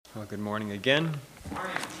Well, good morning again.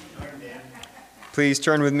 Please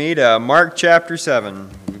turn with me to Mark chapter 7.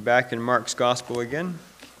 We'll be back in Mark's Gospel again.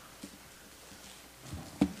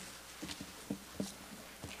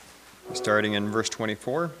 Starting in verse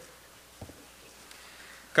 24.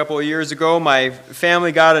 A couple of years ago, my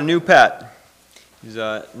family got a new pet. He's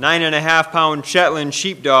a 9.5-pound Shetland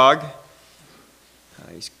sheepdog.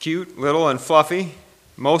 He's cute, little, and fluffy,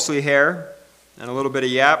 mostly hair, and a little bit of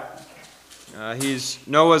yap. He's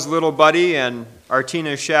Noah's little buddy and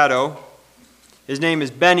Artina's shadow. His name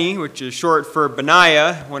is Benny, which is short for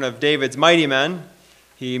Benaiah, one of David's mighty men.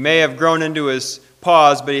 He may have grown into his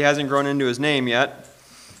paws, but he hasn't grown into his name yet.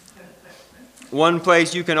 One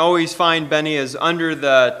place you can always find Benny is under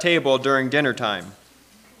the table during dinner time.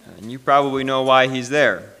 And you probably know why he's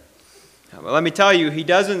there. But let me tell you, he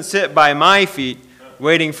doesn't sit by my feet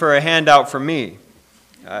waiting for a handout from me.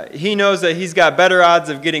 He knows that he's got better odds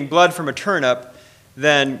of getting blood from a turnip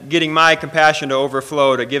than getting my compassion to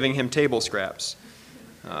overflow to giving him table scraps.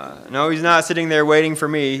 No, he's not sitting there waiting for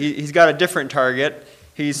me. He's got a different target.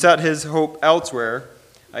 He's set his hope elsewhere.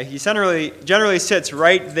 He generally sits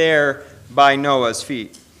right there by Noah's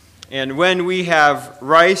feet. And when we have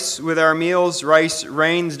rice with our meals, rice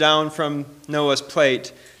rains down from Noah's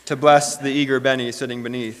plate to bless the eager Benny sitting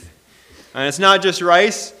beneath. And it's not just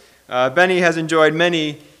rice. Benny has enjoyed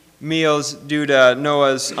many meals due to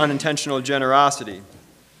Noah's unintentional generosity.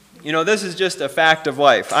 You know, this is just a fact of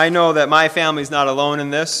life. I know that my family's not alone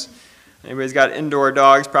in this. Anybody's got indoor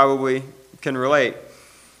dogs probably can relate.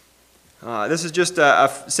 This is just a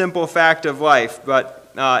simple fact of life. But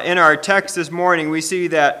in our text this morning, we see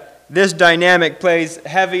that this dynamic plays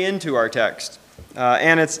heavy into our text.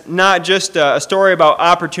 And it's not just a story about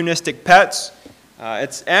opportunistic pets.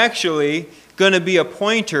 It's actually going to be a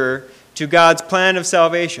pointer to God's plan of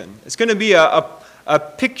salvation. It's going to be a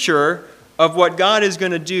picture of what God is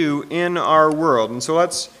going to do in our world. And so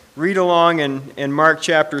let's read along in Mark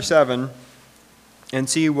chapter 7 and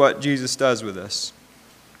see what Jesus does with this.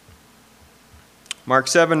 Mark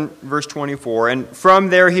 7, verse 24. And from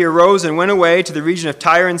there he arose and went away to the region of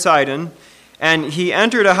Tyre and Sidon, and he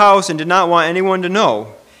entered a house and did not want anyone to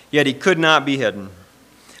know, yet he could not be hidden.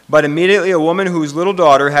 But immediately a woman whose little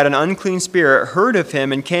daughter had an unclean spirit heard of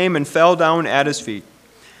him and came and fell down at his feet.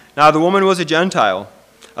 Now the woman was a Gentile,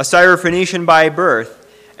 a Syrophoenician by birth,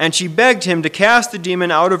 and she begged him to cast the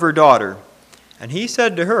demon out of her daughter. And he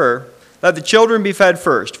said to her, "Let the children be fed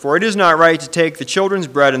first, for it is not right to take the children's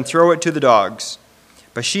bread and throw it to the dogs."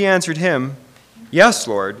 But she answered him, "Yes,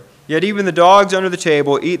 Lord, yet even the dogs under the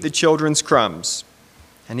table eat the children's crumbs."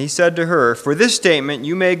 And he said to her, "For this statement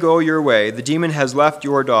you may go your way. The demon has left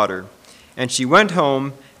your daughter." And she went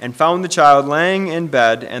home and found the child laying in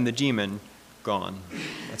bed and the demon gone.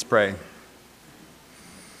 Let's pray.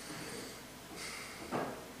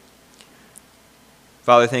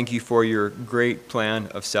 Father, thank you for your great plan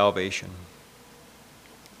of salvation.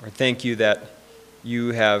 Lord, thank you that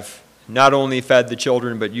you have not only fed the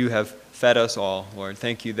children, but you have fed us all. Lord,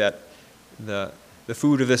 thank you that the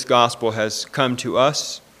food of this gospel has come to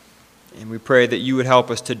us, and we pray that you would help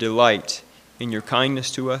us to delight in your kindness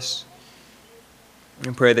to us,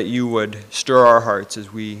 and pray that you would stir our hearts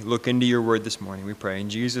as we look into your word this morning. We pray in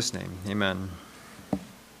Jesus' name, amen.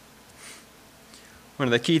 One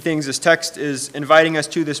of the key things this text is inviting us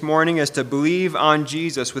to this morning is to believe on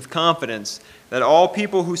Jesus with confidence that all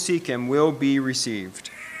people who seek him will be received.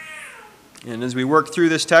 And as we work through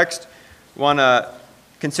this text, we want to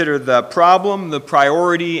consider the problem, the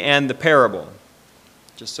priority, and the parable.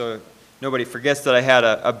 Just so nobody forgets that I had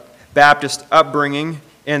a Baptist upbringing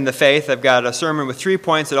in the faith, I've got a sermon with 3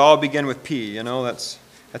 points that all begin with P. You know, that's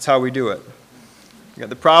how we do it. We've got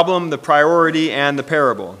the problem, the priority, and the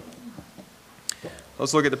parable.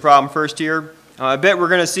 Let's look at the problem first here. I bet we're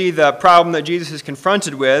going to see the problem that Jesus is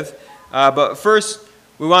confronted with, but first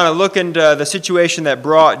we want to look into the situation that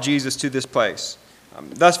brought Jesus to this place.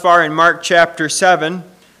 Thus far in Mark chapter 7,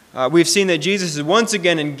 we've seen that Jesus is once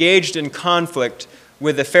again engaged in conflict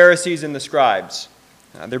with the Pharisees and the scribes.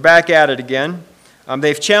 They're back at it again.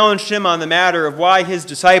 They've challenged him on the matter of why his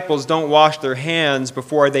disciples don't wash their hands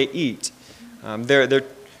before they eat. They're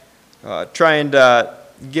trying to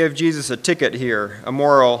give Jesus a ticket here, a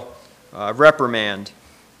moral reprimand.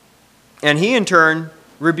 And he in turn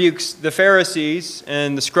rebukes the Pharisees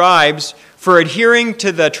and the scribes for adhering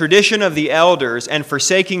to the tradition of the elders and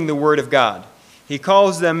forsaking the word of God. He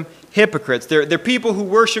calls them hypocrites. They're people who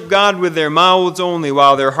worship God with their mouths only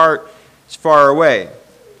while their heart is far away.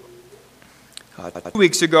 2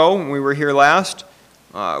 weeks ago, when we were here last,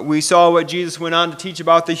 we saw what Jesus went on to teach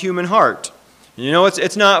about the human heart. You know,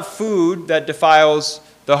 it's not food that defiles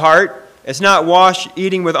the heart, it's not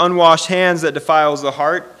eating with unwashed hands that defiles the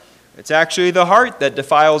heart. It's actually the heart that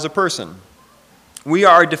defiles a person. We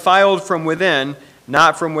are defiled from within,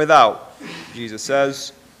 not from without, Jesus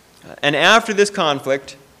says. And after this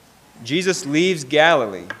conflict, Jesus leaves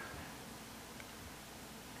Galilee.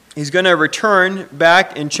 He's going to return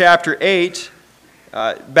back in chapter 8,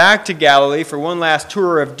 back to Galilee for one last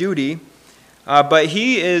tour of duty. But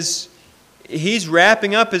he's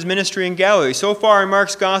wrapping up his ministry in Galilee. So far in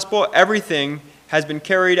Mark's gospel, everything has been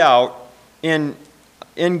carried out in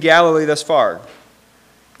Galilee thus far.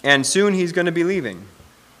 And soon he's going to be leaving.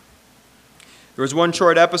 There was one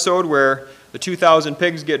short episode where the 2,000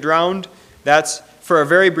 pigs get drowned. That's for a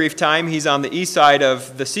very brief time. He's on the east side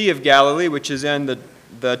of the Sea of Galilee, which is in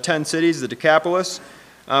the 10 cities, the Decapolis.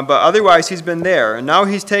 But otherwise, he's been there. And now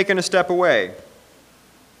he's taken a step away.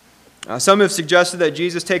 Some have suggested that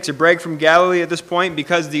Jesus takes a break from Galilee at this point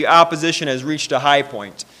because the opposition has reached a high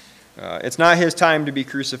point. It's not his time to be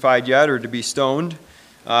crucified yet or to be stoned.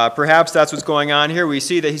 Perhaps that's what's going on here. We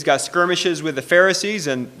see that he's got skirmishes with the Pharisees,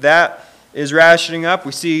 and that is rationing up.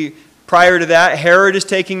 We see prior to that, Herod is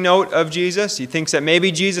taking note of Jesus. He thinks that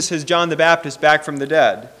maybe Jesus is John the Baptist back from the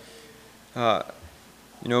dead.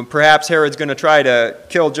 Perhaps Herod's going to try to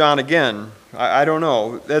kill John again. I don't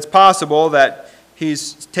know. It's possible that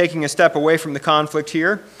he's taking a step away from the conflict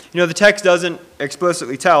here. The text doesn't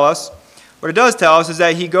explicitly tell us. What it does tell us is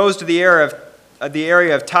that he goes to the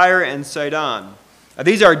area of Tyre and Sidon.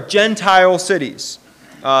 These are Gentile cities.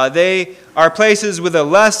 They are places with a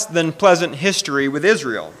less than pleasant history with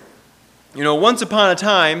Israel. Once upon a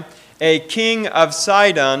time, a king of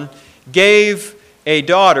Sidon gave a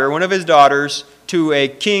daughter, one of his daughters, to a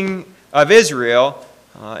king of Israel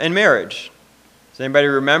in marriage. Does anybody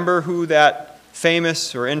remember who that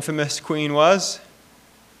famous or infamous queen was?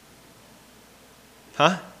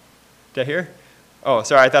 Huh? Did I hear? Oh,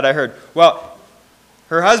 sorry, I thought I heard. Well,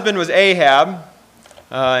 her husband was Ahab,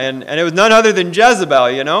 and it was none other than Jezebel,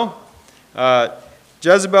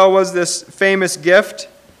 Jezebel was this famous gift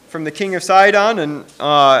from the king of Sidon, and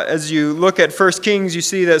as you look at 1 Kings, you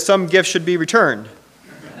see that some gifts should be returned.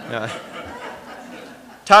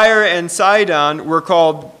 Tyre and Sidon were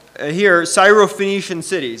called here Syrophoenician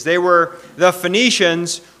cities. They were the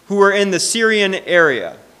Phoenicians who were in the Syrian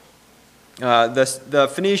area. The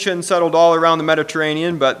Phoenicians settled all around the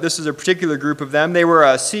Mediterranean, but this is a particular group of them. They were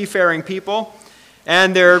a seafaring people,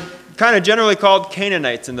 and they're kind of generally called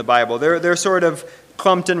Canaanites in the Bible. They're sort of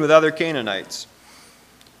clumped in with other Canaanites.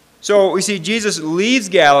 So we see Jesus leaves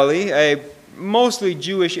Galilee, a mostly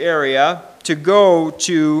Jewish area, to go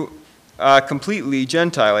to a completely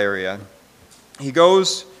Gentile area. He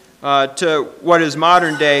goes to what is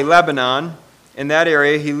modern-day Lebanon. In that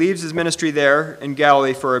area, he leaves his ministry there in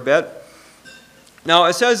Galilee for a bit. Now,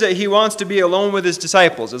 it says that he wants to be alone with his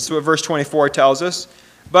disciples. That's what verse 24 tells us.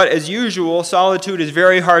 But as usual, solitude is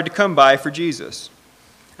very hard to come by for Jesus.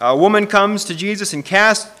 A woman comes to Jesus and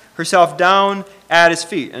casts herself down at his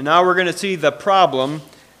feet. And now we're going to see the problem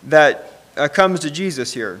that comes to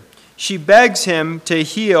Jesus here. She begs him to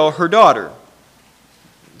heal her daughter.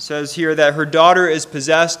 It says here that her daughter is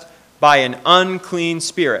possessed by an unclean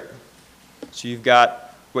spirit. So you've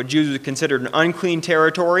got what Jews would consider an unclean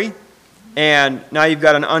territory, and now you've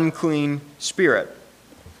got an unclean spirit.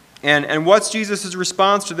 And what's Jesus'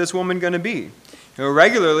 response to this woman going to be?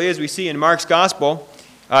 Regularly, as we see in Mark's gospel,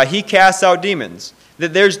 he casts out demons.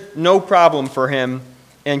 That there's no problem for him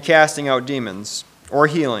in casting out demons or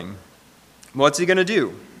healing. What's he going to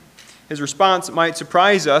do? His response might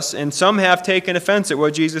surprise us, and some have taken offense at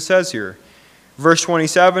what Jesus says here. Verse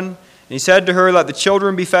 27, and he said to her, "Let the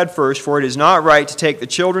children be fed first, for it is not right to take the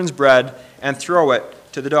children's bread and throw it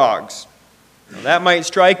to the dogs." Now, that might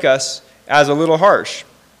strike us as a little harsh.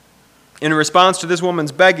 In response to this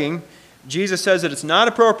woman's begging, Jesus says that it's not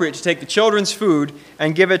appropriate to take the children's food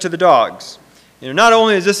and give it to the dogs. Not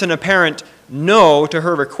only is this an apparent no to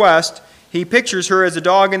her request, he pictures her as a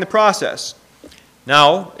dog in the process.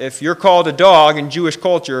 Now, if you're called a dog in Jewish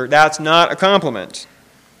culture, that's not a compliment.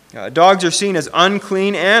 Dogs are seen as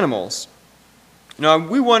unclean animals. Now,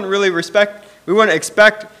 we wouldn't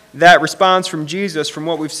expect that response from Jesus from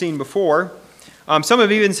what we've seen before. Some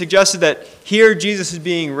have even suggested that here Jesus is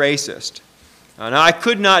being racist. Now, I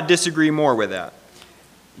could not disagree more with that.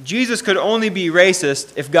 Jesus could only be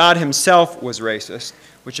racist if God himself was racist,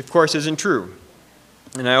 which of course isn't true.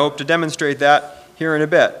 And I hope to demonstrate that here in a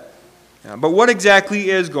bit. But what exactly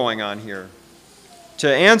is going on here?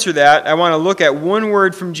 To answer that, I want to look at one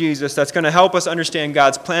word from Jesus that's going to help us understand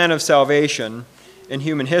God's plan of salvation in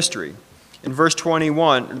human history. In verse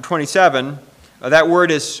 27, that word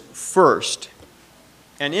is first.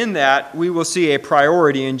 And in that, we will see a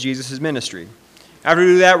priority in Jesus' ministry. After we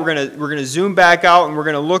do that, we're going to zoom back out and we're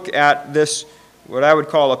going to look at this, what I would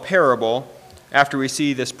call a parable, after we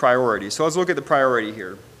see this priority. So let's look at the priority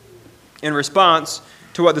here. In response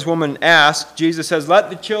to what this woman asked, Jesus says,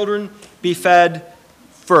 "Let the children be fed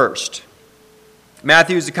first."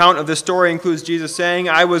 Matthew's account of this story includes Jesus saying,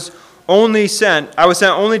 I was sent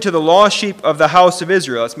only to the lost sheep of the house of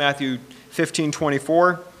Israel. That's Matthew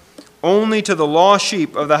 15:24. Only to the lost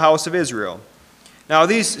sheep of the house of Israel. Now,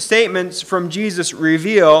 these statements from Jesus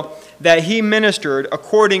reveal that he ministered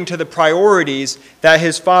according to the priorities that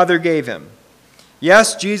his Father gave him.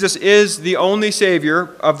 Yes, Jesus is the only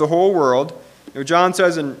Savior of the whole world. John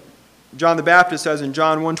the Baptist says in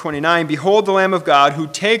John 1:29, "Behold the Lamb of God who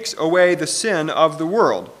takes away the sin of the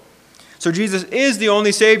world." So Jesus is the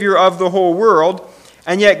only Savior of the whole world,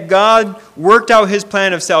 and yet God worked out his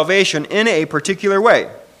plan of salvation in a particular way.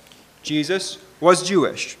 Jesus was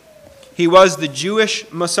Jewish. He was the Jewish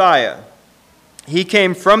Messiah. He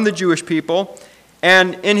came from the Jewish people,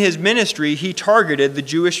 and in his ministry, he targeted the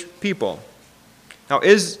Jewish people. Now,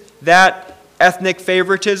 is that ethnic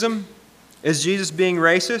favoritism? Is Jesus being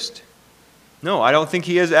racist? No, I don't think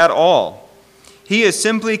he is at all. He is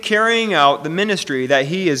simply carrying out the ministry that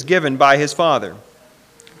he is given by his Father.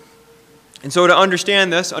 And so to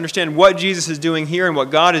understand this, understand what Jesus is doing here and what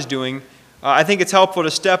God is doing, I think it's helpful to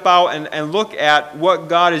step out and look at what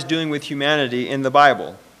God is doing with humanity in the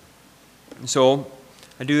Bible. And so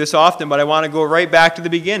I do this often, but I want to go right back to the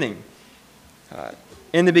beginning.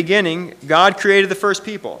 In the beginning, God created the first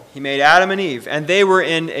people. He made Adam and Eve, and they were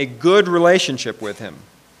in a good relationship with him.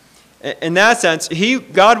 In that sense,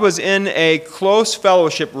 God was in a close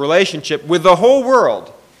fellowship relationship with the whole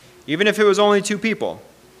world, even if it was only two people.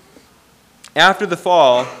 After the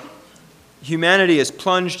fall, humanity is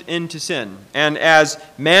plunged into sin. And as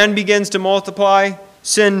man begins to multiply,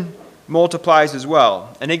 sin multiplies as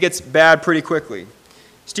well. And it gets bad pretty quickly.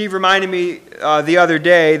 Steve reminded me the other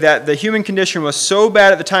day that the human condition was so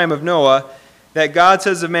bad at the time of Noah that God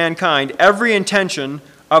says of mankind, every intention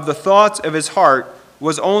of the thoughts of his heart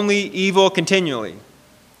was only evil continually.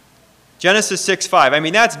 Genesis 6:5. I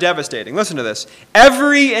mean, that's devastating. Listen to this.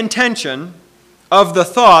 Every intention of the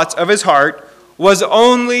thoughts of his heart was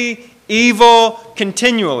only evil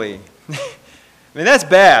continually. I mean, that's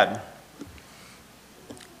bad.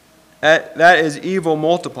 That is evil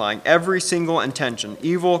multiplying. Every single intention.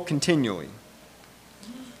 Evil continually.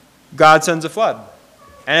 God sends a flood.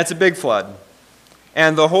 And it's a big flood.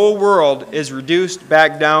 And the whole world is reduced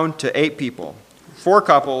back down to 8 people. 4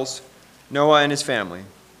 couples, Noah and his family.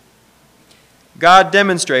 God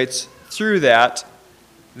demonstrates through that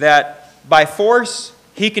by force,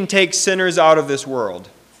 he can take sinners out of this world.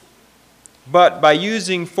 But by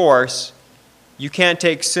using force, you can't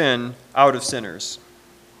take sin out of sinners.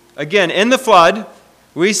 Again, in the flood,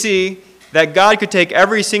 we see that God could take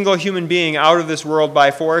every single human being out of this world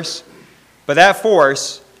by force, but that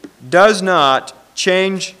force does not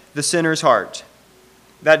change the sinner's heart.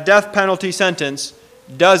 That death penalty sentence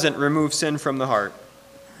doesn't remove sin from the heart.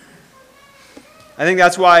 I think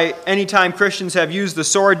that's why anytime Christians have used the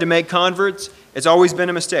sword to make converts, it's always been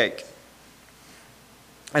a mistake.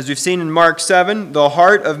 As we've seen in Mark 7, the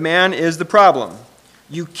heart of man is the problem.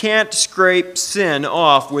 You can't scrape sin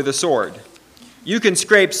off with a sword. You can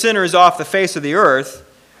scrape sinners off the face of the earth,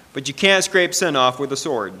 but you can't scrape sin off with a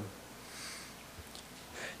sword.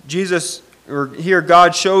 Here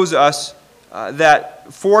God shows us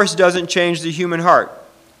that force doesn't change the human heart.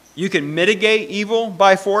 You can mitigate evil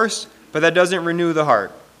by force, but that doesn't renew the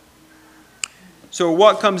heart. So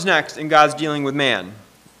what comes next in God's dealing with man?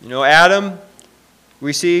 Adam,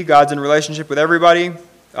 we see God's in relationship with everybody.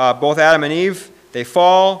 Both Adam and Eve, they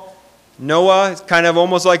fall. Noah, it's kind of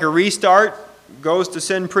almost like a restart, goes to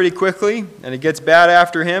sin pretty quickly, and it gets bad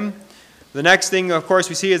after him. The next thing, of course,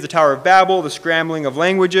 we see is the Tower of Babel, the scrambling of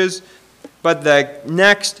languages. But the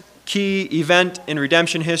next key event in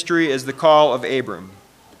redemption history is the call of Abram.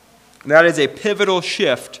 That is a pivotal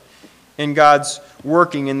shift in God's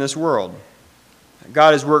working in this world.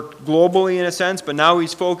 God has worked globally in a sense, but now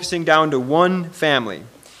he's focusing down to one family.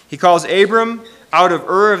 He calls Abram out of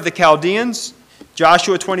Ur of the Chaldeans.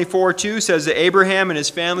 Joshua 24:2 says that Abraham and his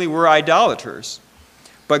family were idolaters.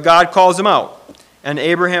 But God calls him out, and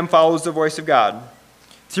Abraham follows the voice of God.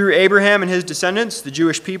 Through Abraham and his descendants, the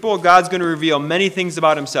Jewish people, God's going to reveal many things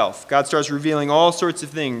about himself. God starts revealing all sorts of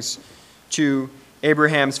things to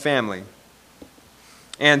Abraham's family.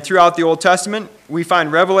 And throughout the Old Testament, we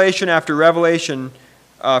find revelation after revelation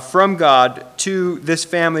from God to this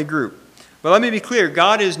family group. But let me be clear,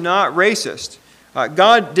 God is not racist.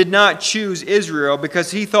 God did not choose Israel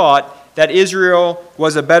because he thought that Israel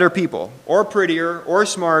was a better people, or prettier, or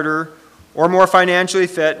smarter, or more financially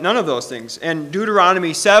fit, none of those things. In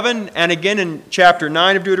Deuteronomy 7, and again in chapter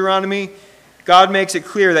 9 of Deuteronomy, God makes it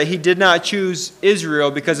clear that he did not choose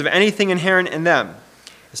Israel because of anything inherent in them.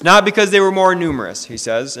 It's not because they were more numerous, he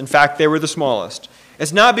says. In fact, they were the smallest.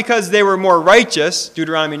 It's not because they were more righteous,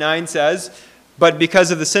 Deuteronomy 9 says, but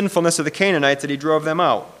because of the sinfulness of the Canaanites that he drove them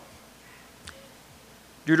out.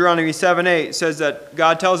 Deuteronomy 7:8 says that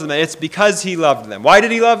God tells them that it's because he loved them. Why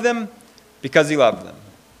did he love them? Because he loved them.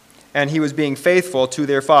 And he was being faithful to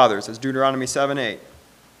their fathers, as Deuteronomy 7:8.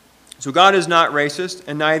 So God is not racist,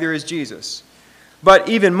 and neither is Jesus. But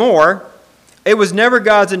even more, it was never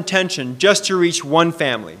God's intention just to reach one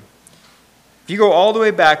family. If you go all the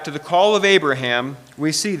way back to the call of Abraham,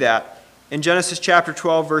 we see that in Genesis chapter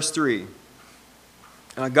 12, verse 3.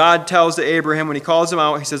 God tells to Abraham, when he calls him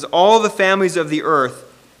out, he says, all the families of the earth,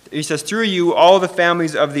 he says, through you, all the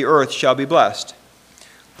families of the earth shall be blessed.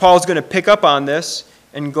 Paul's going to pick up on this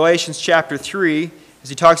in Galatians chapter 3, as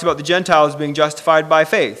he talks about the Gentiles being justified by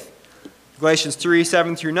faith. Galatians 3,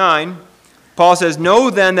 7 through 9, Paul says, know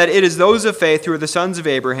then that it is those of faith who are the sons of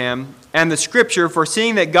Abraham, and the Scripture,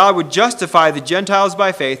 foreseeing that God would justify the Gentiles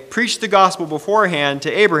by faith, preached the gospel beforehand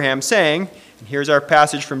to Abraham, saying, and here's our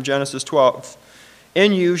passage from Genesis 12,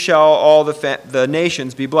 in you shall all the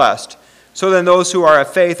nations be blessed. So then those who are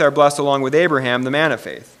of faith are blessed along with Abraham, the man of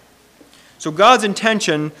faith. So God's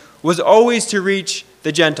intention was always to reach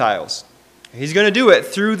the Gentiles. He's going to do it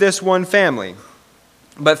through this one family.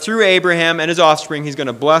 But through Abraham and his offspring, he's going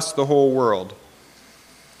to bless the whole world.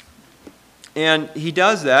 And he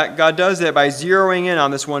does that, God does that by zeroing in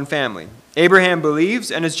on this one family. Abraham believes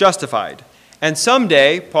and is justified. And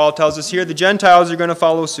someday, Paul tells us here, the Gentiles are going to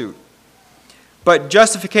follow suit. But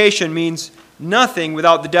justification means nothing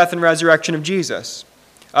without the death and resurrection of Jesus.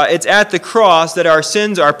 It's at the cross that our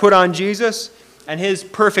sins are put on Jesus, and his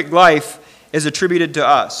perfect life is attributed to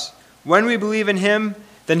us. When we believe in him,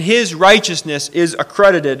 then his righteousness is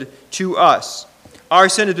accredited to us. Our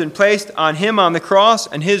sin has been placed on him on the cross,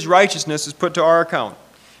 and his righteousness is put to our account.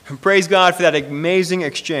 And praise God for that amazing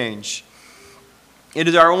exchange. It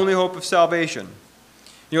is our only hope of salvation.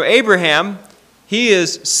 Abraham, he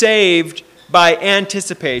is saved by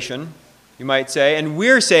anticipation, you might say, and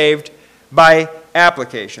we're saved by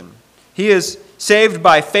application. He is saved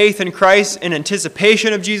by faith in Christ in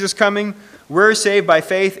anticipation of Jesus coming. We're saved by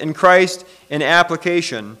faith in Christ in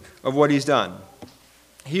application of what he's done.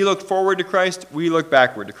 He looked forward to Christ, we look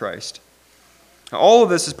backward to Christ. Now, all of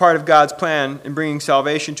this is part of God's plan in bringing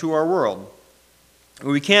salvation to our world.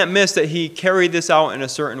 We can't miss that he carried this out in a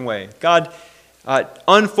certain way. God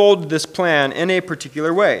unfolded this plan in a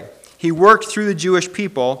particular way. He worked through the Jewish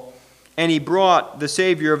people, and he brought the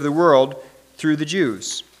Savior of the world through the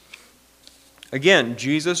Jews. Again,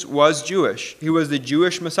 Jesus was Jewish. He was the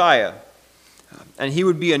Jewish Messiah. And he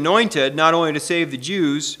would be anointed not only to save the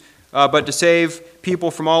Jews, but to save people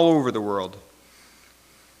from all over the world.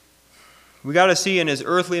 We got to see in his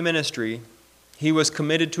earthly ministry, he was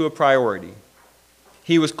committed to a priority.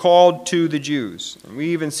 He was called to the Jews. And we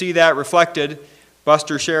even see that reflected.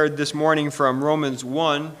 Buster shared this morning from Romans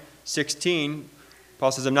 1:16.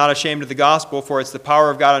 Paul says, I'm not ashamed of the gospel, for it's the power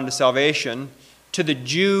of God unto salvation, to the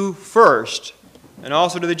Jew first, and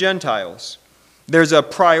also to the Gentiles. There's a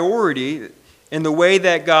priority in the way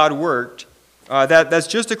that God worked that's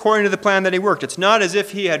just according to the plan that he worked. It's not as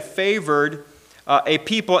if he had favored a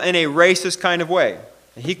people in a racist kind of way.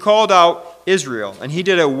 He called out Israel, and he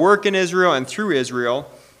did a work in Israel and through Israel,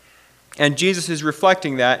 and Jesus is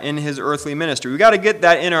reflecting that in his earthly ministry. We've got to get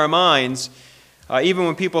that in our minds. Even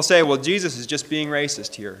when people say, well, Jesus is just being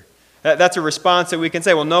racist here. That's a response that we can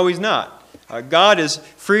say, well, no, he's not. God is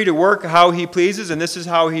free to work how he pleases, and this is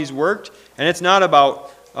how he's worked. And it's not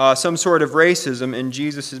about some sort of racism in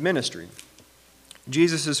Jesus' ministry.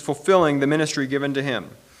 Jesus is fulfilling the ministry given to him.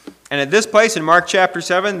 And at this place in Mark chapter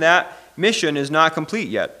 7, that mission is not complete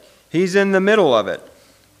yet. He's in the middle of it.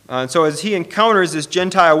 And so as he encounters this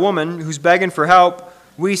Gentile woman who's begging for help,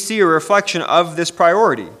 we see a reflection of this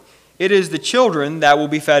priority. It is the children that will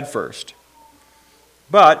be fed first.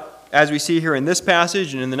 But, as we see here in this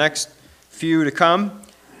passage and in the next few to come,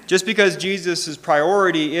 just because Jesus'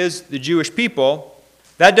 priority is the Jewish people,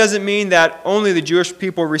 that doesn't mean that only the Jewish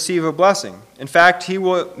people receive a blessing. In fact, he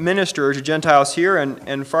will minister to Gentiles here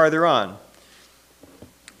and farther on.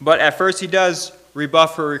 But at first he does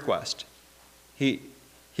rebuff her request. He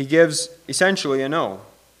gives essentially a no.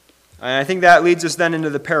 And I think that leads us then into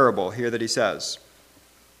the parable here that he says.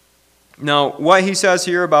 Now, what he says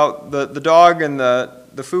here about the dog and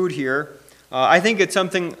the food here, I think it's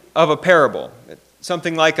something of a parable. It's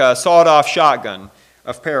something like a sawed-off shotgun.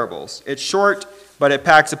 of parables. It's short, but it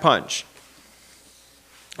packs a punch.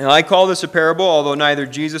 And I call this a parable, although neither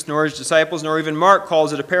Jesus nor his disciples nor even Mark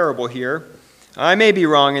calls it a parable here. I may be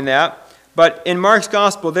wrong in that, but in Mark's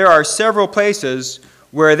gospel there are several places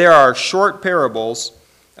where there are short parables,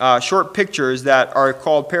 short pictures that are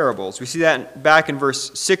called parables. We see that back in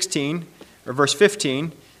verse 16 or verse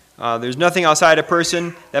 15. There's nothing outside a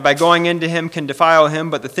person that by going into him can defile him,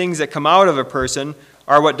 but the things that come out of a person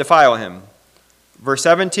are what defile him. Verse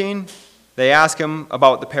 17, they ask him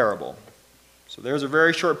about the parable. So there's a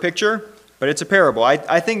very short picture, but it's a parable.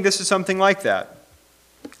 I think this is something like that.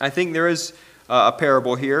 I think there is a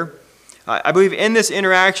parable here. I believe in this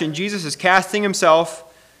interaction, Jesus is casting himself,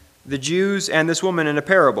 the Jews, and this woman in a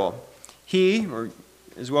parable. He, or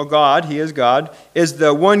as well God, he is God, is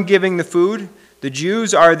the one giving the food. The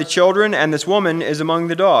Jews are the children, and this woman is among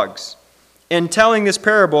the dogs. In telling this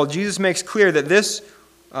parable, Jesus makes clear that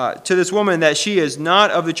to this woman that she is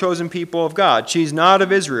not of the chosen people of God. She's not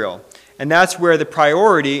of Israel. And that's where the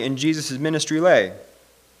priority in Jesus' ministry lay.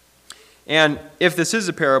 And if this is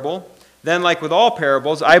a parable, then like with all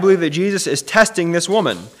parables, I believe that Jesus is testing this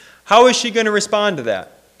woman. How is she going to respond to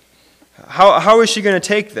that? How is she going to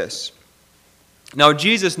take this? Now,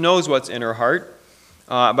 Jesus knows what's in her heart,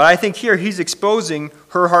 but I think here he's exposing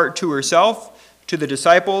her heart to herself, to the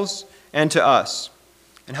disciples, and to us.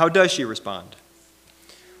 And how does she respond?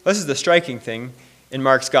 This is the striking thing in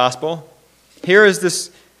Mark's gospel. Here is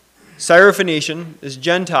this Syrophoenician, this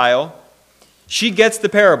Gentile. She gets the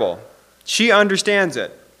parable. She understands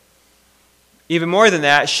it. Even more than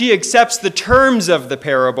that, she accepts the terms of the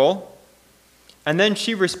parable, and then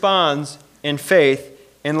she responds in faith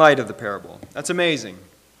in light of the parable. That's amazing.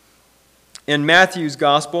 In Matthew's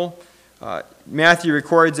gospel, Matthew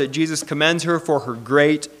records that Jesus commends her for her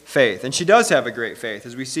great faith. And she does have a great faith,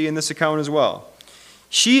 as we see in this account as well.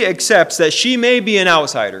 She accepts that she may be an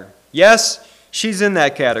outsider. Yes, she's in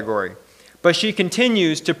that category. But she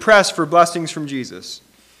continues to press for blessings from Jesus.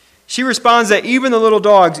 She responds that even the little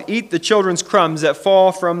dogs eat the children's crumbs that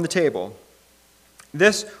fall from the table.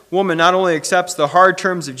 This woman not only accepts the hard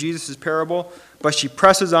terms of Jesus' parable, but she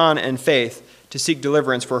presses on in faith to seek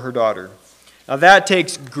deliverance for her daughter. Now that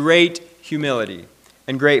takes great humility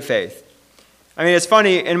and great faith. I mean, it's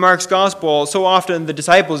funny, in Mark's gospel, so often the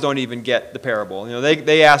disciples don't even get the parable. You know,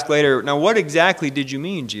 they ask later, now what exactly did you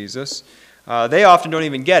mean, Jesus? They often don't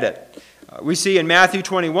even get it. We see in Matthew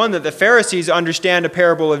 21 that the Pharisees understand a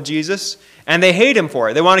parable of Jesus, and they hate him for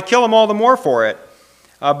it. They want to kill him all the more for it.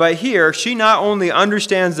 But here, she not only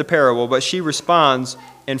understands the parable, but she responds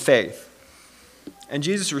in faith. And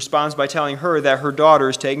Jesus responds by telling her that her daughter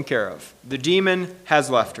is taken care of. The demon has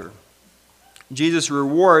left her. Jesus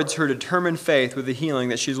rewards her determined faith with the healing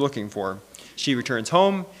that she's looking for. She returns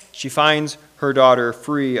home. She finds her daughter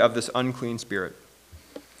free of this unclean spirit.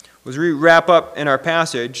 As we wrap up in our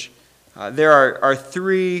passage, there are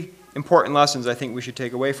three important lessons I think we should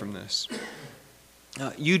take away from this.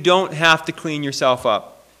 You don't have to clean yourself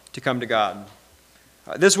up to come to God.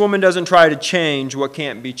 This woman doesn't try to change what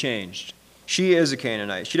can't be changed. She is a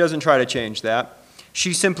Canaanite. She doesn't try to change that.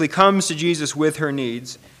 She simply comes to Jesus with her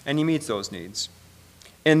needs, and he meets those needs.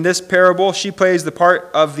 In this parable, she plays the part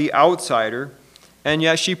of the outsider, and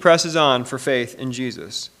yet she presses on for faith in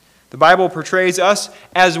Jesus. The Bible portrays us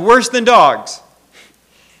as worse than dogs.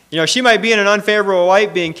 You know, she might be in an unfavorable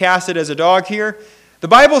light being casted as a dog here. The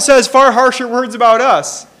Bible says far harsher words about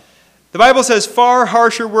us. The Bible says far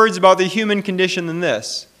harsher words about the human condition than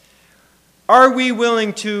this. Are we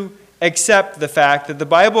willing to accept the fact that the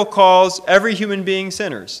Bible calls every human being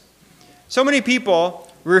sinners? So many people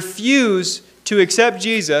refuse to accept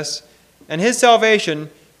Jesus and his salvation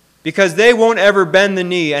because they won't ever bend the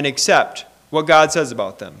knee and accept what God says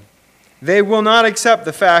about them. They will not accept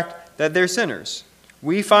the fact that they're sinners.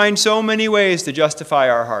 We find so many ways to justify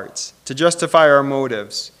our hearts, to justify our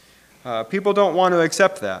motives. People don't want to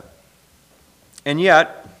accept that. And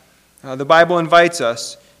yet, the Bible invites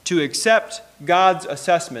us to accept God's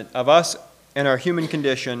assessment of us and our human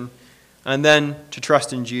condition, and then to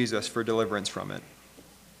trust in Jesus for deliverance from it.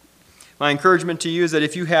 My encouragement to you is that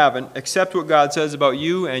if you haven't, accept what God says about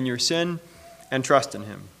you and your sin and trust in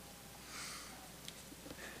him.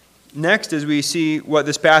 Next, as we see what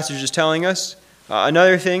this passage is telling us,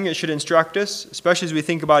 another thing it should instruct us, especially as we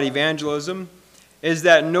think about evangelism, is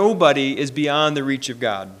that nobody is beyond the reach of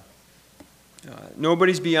God.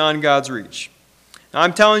 Nobody's beyond God's reach. Now,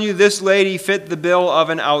 I'm telling you, this lady fit the bill of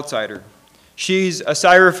an outsider. She's a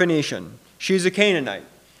Syrophoenician. She's a Canaanite.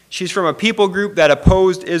 She's from a people group that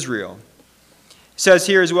opposed Israel. It says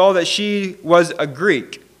here as well that she was a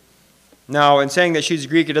Greek. Now, in saying that she's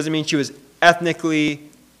Greek, it doesn't mean she was ethnically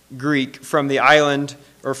Greek from the island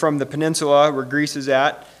or from the peninsula where Greece is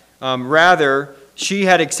at. Rather, she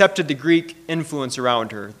had accepted the Greek influence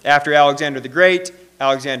around her. After Alexander the Great,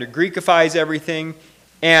 Alexander Greekifies everything,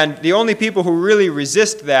 and the only people who really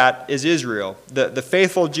resist that is Israel. The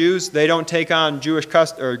faithful Jews, they don't take on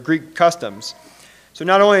Greek customs. So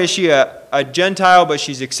not only is she a Gentile, but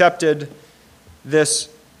she's accepted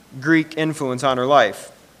this Greek influence on her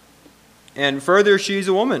life. And further, she's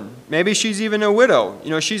a woman. Maybe she's even a widow.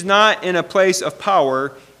 She's not in a place of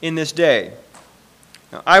power in this day.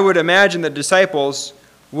 Now, I would imagine the disciples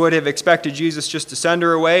would have expected Jesus just to send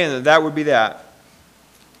her away, and that would be that.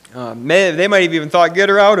 They might have even thought, get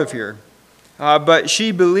her out of here. But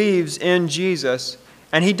she believes in Jesus,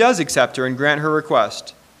 and he does accept her and grant her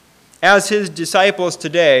request. As his disciples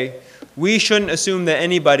today, we shouldn't assume that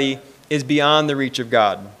anybody is beyond the reach of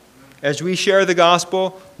God. As we share the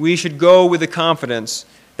gospel, we should go with the confidence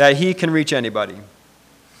that he can reach anybody.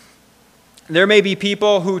 There may be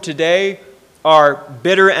people who today are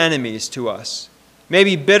bitter enemies to us,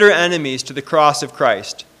 maybe bitter enemies to the cross of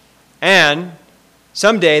Christ, and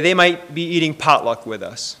someday they might be eating potluck with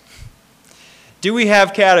us. Do we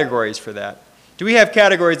have categories for that? Do we have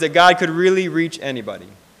categories that God could really reach anybody?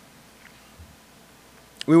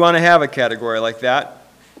 We want to have a category like that.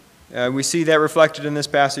 We see that reflected in this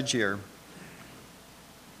passage here.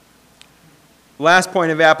 Last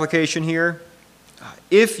point of application here.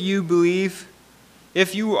 If you believe,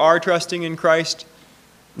 if you are trusting in Christ,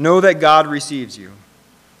 know that God receives you.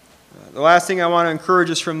 The last thing I want to encourage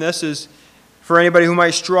us from this is for anybody who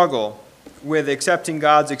might struggle with accepting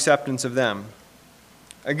God's acceptance of them.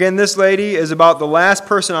 Again, this lady is about the last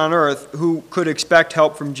person on earth who could expect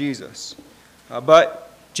help from Jesus. But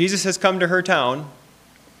Jesus has come to her town,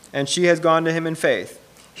 and she has gone to him in faith.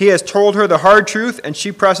 He has told her the hard truth, and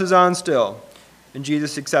she presses on still, and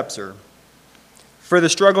Jesus accepts her. For the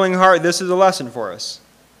struggling heart, this is a lesson for us.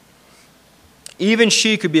 Even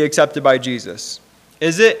she could be accepted by Jesus.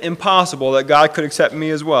 Is it impossible that God could accept me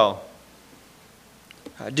as well?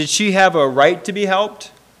 Did she have a right to be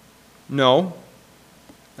helped? No.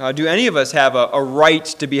 Do any of us have a right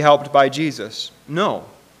to be helped by Jesus? No.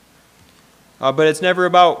 But it's never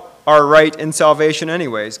about our right in salvation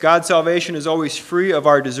anyways. God's salvation is always free of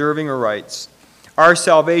our deserving or rights. Our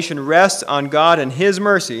salvation rests on God and his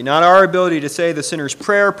mercy, not our ability to say the sinner's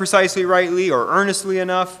prayer precisely rightly or earnestly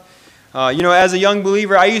enough. As a young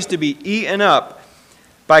believer, I used to be eaten up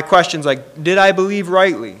by questions like, did I believe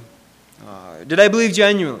rightly? Did I believe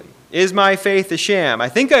genuinely? Is my faith a sham? I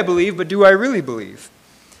think I believe, but do I really believe?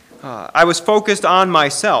 I was focused on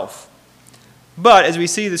myself. But as we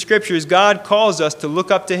see the scriptures, God calls us to look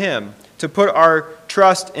up to him, to put our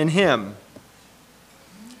trust in him.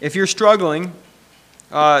 If you're struggling,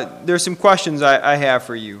 there's some questions I have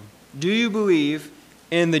for you. Do you believe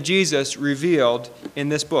in the Jesus revealed in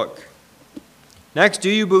this book? Next, do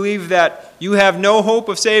you believe that you have no hope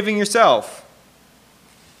of saving yourself?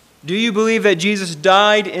 Do you believe that Jesus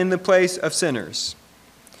died in the place of sinners?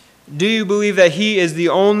 Do you believe that he is the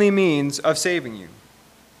only means of saving you?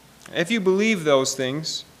 If you believe those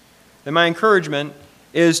things, then my encouragement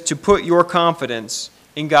is to put your confidence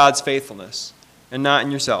in God's faithfulness and not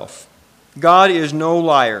in yourself. God is no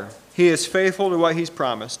liar. He is faithful to what he's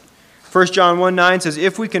promised. 1 John 1:9 says,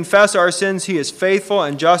 if we confess our sins, he is faithful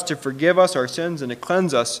and just to forgive us our sins and to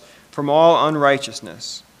cleanse us from all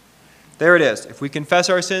unrighteousness. There it is. If we confess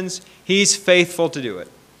our sins, he's faithful to do it.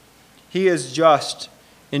 He is just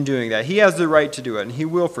in doing that. He has the right to do it, and he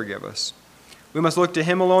will forgive us. We must look to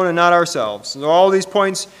him alone and not ourselves. So all these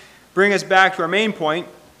points bring us back to our main point,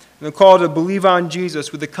 the call to believe on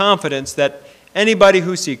Jesus with the confidence that anybody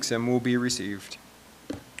who seeks him will be received.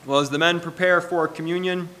 Well, as the men prepare for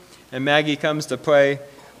communion and Maggie comes to play,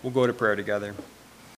 we'll go to prayer together.